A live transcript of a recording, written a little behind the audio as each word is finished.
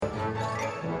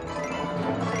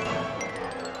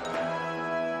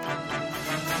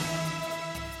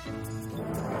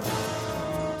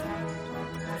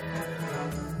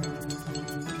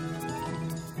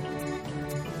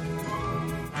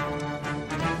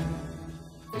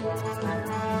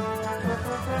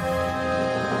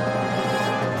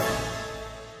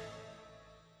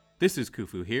This is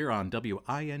Kufu here on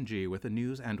WING with a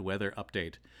news and weather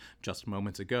update. Just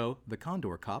moments ago, the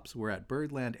Condor cops were at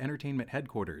Birdland Entertainment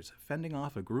headquarters, fending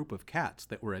off a group of cats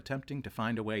that were attempting to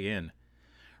find a way in.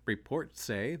 Reports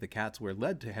say the cats were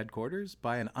led to headquarters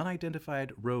by an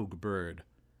unidentified rogue bird.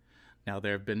 Now,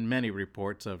 there have been many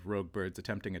reports of rogue birds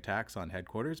attempting attacks on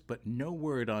headquarters, but no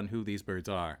word on who these birds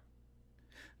are.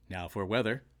 Now for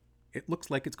weather. It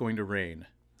looks like it's going to rain,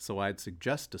 so I'd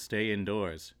suggest to stay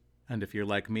indoors. And if you're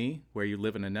like me, where you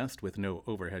live in a nest with no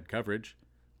overhead coverage,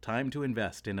 time to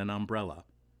invest in an umbrella.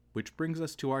 Which brings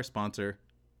us to our sponsor,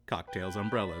 Cocktails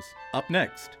Umbrellas. Up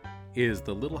next is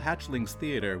the Little Hatchling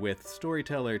Theater with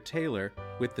storyteller Taylor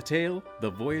with the tale The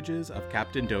Voyages of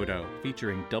Captain Dodo,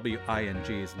 featuring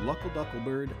WING's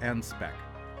Luckl and Speck.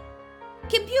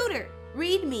 Computer,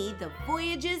 read me The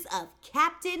Voyages of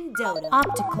Captain Dodo.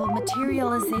 Optical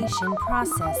materialization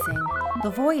processing.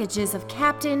 The Voyages of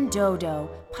Captain Dodo.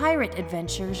 Pirate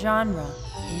adventure genre.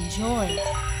 Enjoy.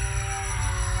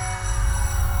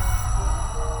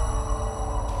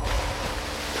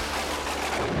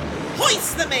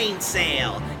 Hoist the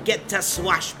mainsail! Get to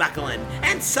swashbuckling,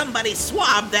 and somebody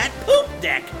swab that poop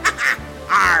deck!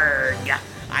 Arrgh!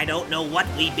 I don't know what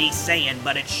we be saying,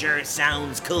 but it sure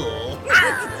sounds cool.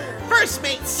 First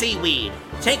mate Seaweed,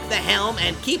 take the helm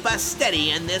and keep us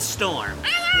steady in this storm.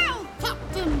 Aye,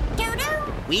 Captain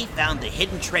Dodo. We found the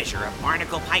hidden treasure of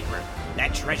Barnacle Piper.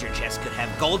 That treasure chest could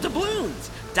have gold doubloons,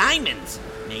 diamonds,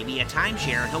 maybe a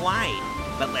timeshare in Hawaii.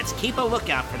 But let's keep a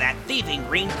lookout for that thieving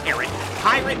green parrot,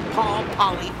 Pirate Paul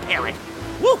Polly Parrot.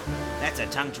 Woo, that's a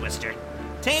tongue twister.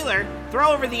 Taylor,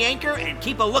 throw over the anchor and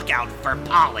keep a lookout for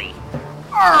Polly.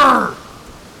 Arr!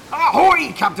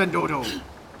 Ahoy, Captain Dodo!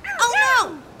 Oh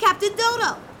no! Captain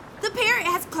Dodo! The parrot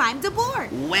has climbed aboard!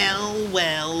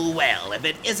 Well, if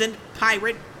it isn't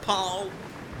Pirate Paul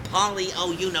Polly,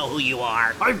 oh, you know who you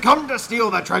are. I've come to steal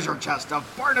the treasure chest of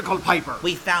Barnacle Piper.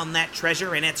 We found that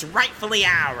treasure and it's rightfully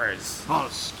ours. I'll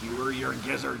skewer your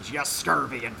gizzards, you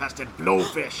scurvy-infested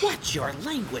blowfish. What's your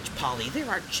language, Polly? There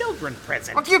are children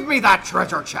present. Well, give me that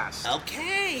treasure chest.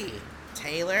 Okay.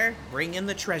 Taylor, bring in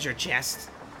the treasure chest.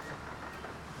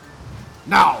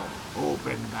 Now,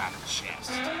 open that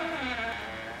chest.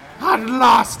 At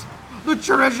last, the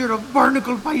treasure of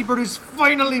Barnacle Piper is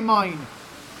finally mine.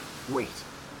 Wait,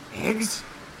 eggs?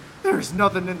 There's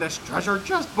nothing in this treasure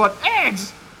chest but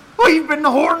eggs! I've been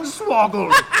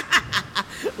hornswoggled!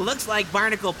 Looks like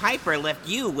Barnacle Piper left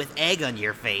you with egg on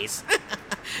your face.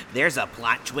 There's a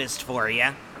plot twist for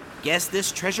you. Guess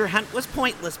this treasure hunt was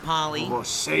pointless, Polly. Oh,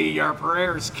 say your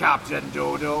prayers, Captain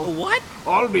Dodo. What?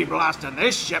 I'll be blasting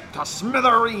this ship to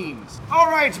smithereens. All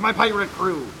right, my pirate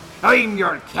crew. Aim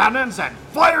your cannons and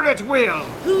fire at will.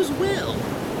 Whose will?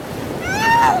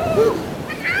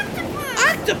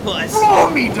 Octopus!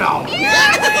 Blow me down!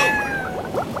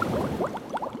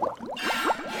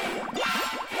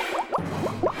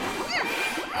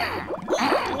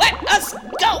 Let us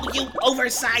go, you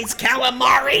oversized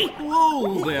calamari!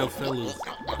 Whoa there, fellas.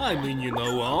 I mean you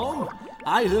no harm.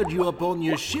 I heard you up on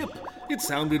your ship. It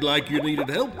sounded like you needed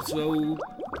help, so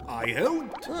I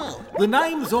helped. Oh. The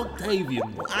name's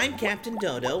Octavian. I'm Captain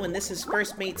Dodo, and this is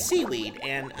First Mate Seaweed,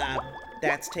 and,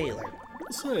 that's Taylor.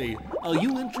 Say, are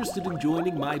you interested in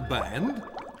joining my band?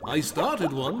 I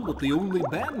started one, but the only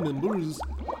band member is,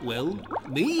 well,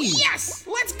 me. Yes!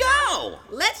 Let's go!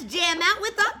 Let's jam out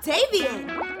with Octavian!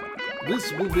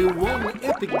 This will be one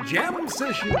epic jam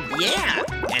session. Yeah!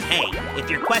 And hey, if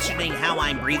you're questioning how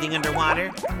I'm breathing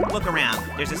underwater, look around.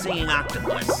 There's a singing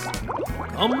octopus.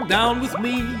 Come down with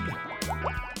me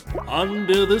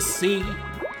under the sea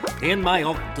in my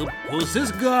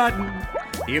octopus's garden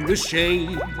in the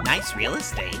shade. Nice real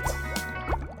estate.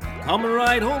 Come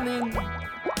right on in.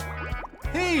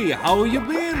 Hey, how you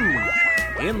been?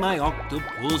 In my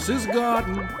octopus's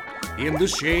garden in the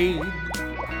shade.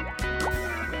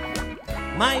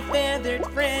 My feathered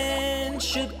friend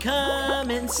should come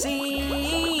and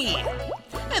see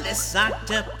this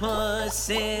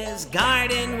octopus's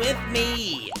garden with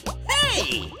me.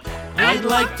 Hey, I'd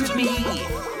like to be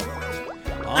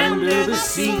under the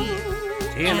sea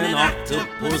in an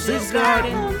octopus's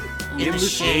garden in the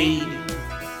shade.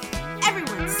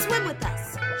 Everyone, swim with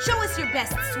us. Show us your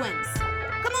best swims.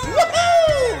 Come on!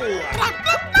 Woohoo!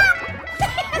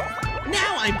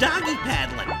 Now I'm doggy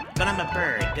paddling, but I'm a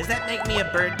bird. Does that make me a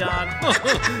bird dog?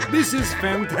 This is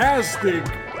fantastic.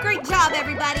 Great job,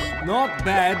 everybody. Not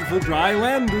bad for dry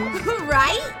landers.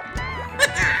 Right?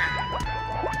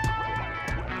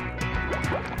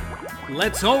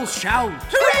 Let's all shout.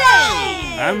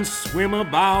 Hooray! And swim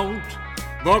about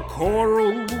the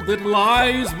coral that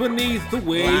lies beneath the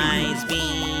waves. Lies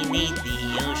beneath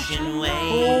the ocean. ocean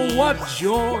waves. Oh, what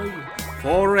joy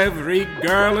for every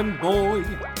girl and boy,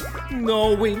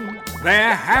 knowing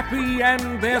they're happy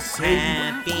and they're safe.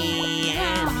 Happy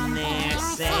and they're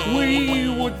safe. We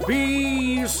would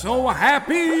be so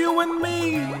happy, you and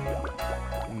me.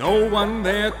 No one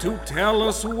there to tell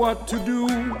us what to do.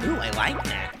 Ooh, I like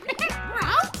that.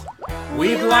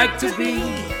 We'd like to be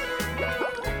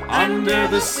under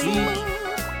the sea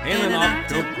in an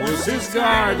octopus's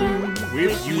garden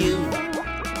with you.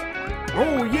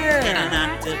 Oh In yeah!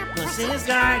 an octopus's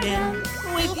garden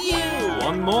with you.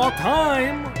 One more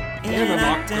time. In an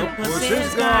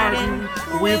octopus's garden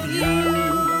with you.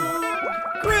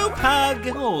 Group hug.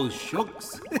 Oh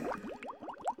shucks.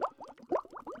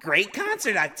 Great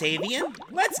concert, Octavian.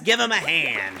 Let's give him a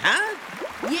hand, huh?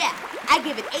 Yeah, I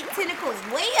give it 8 tentacles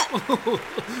way up.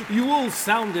 You all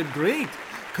sounded great.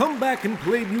 Come back and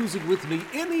play music with me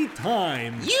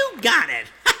anytime. You got it.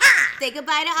 Say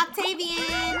goodbye to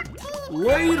Octavian.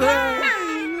 Later.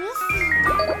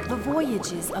 The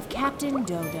Voyages of Captain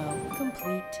Dodo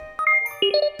complete.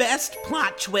 Best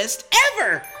plot twist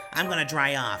ever. I'm gonna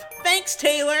dry off. Thanks,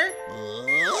 Taylor.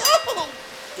 Oh,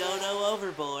 Dodo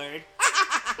overboard.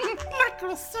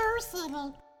 Luckl, so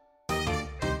silly.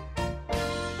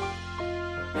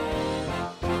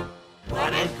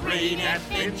 What a great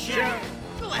adventure!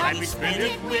 Glad we spent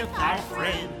it with our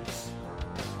friends.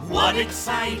 What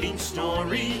exciting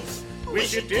stories!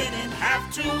 Wish it didn't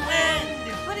have to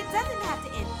end. But it doesn't have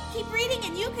to end. Keep reading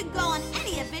and you can go on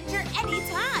any adventure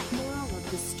anytime. Moral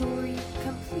of the story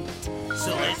complete.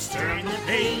 So let's turn the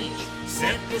page,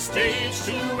 set the stage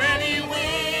to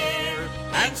anywhere,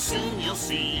 and soon you'll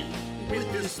see. With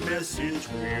this message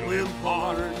we'll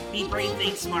impart. Be brave,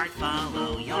 think smart,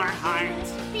 follow your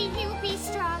heart. Be you, be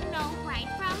strong, know right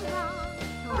from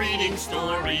wrong. Reading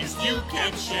stories you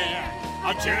can share,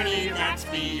 a journey that's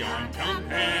beyond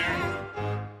compare.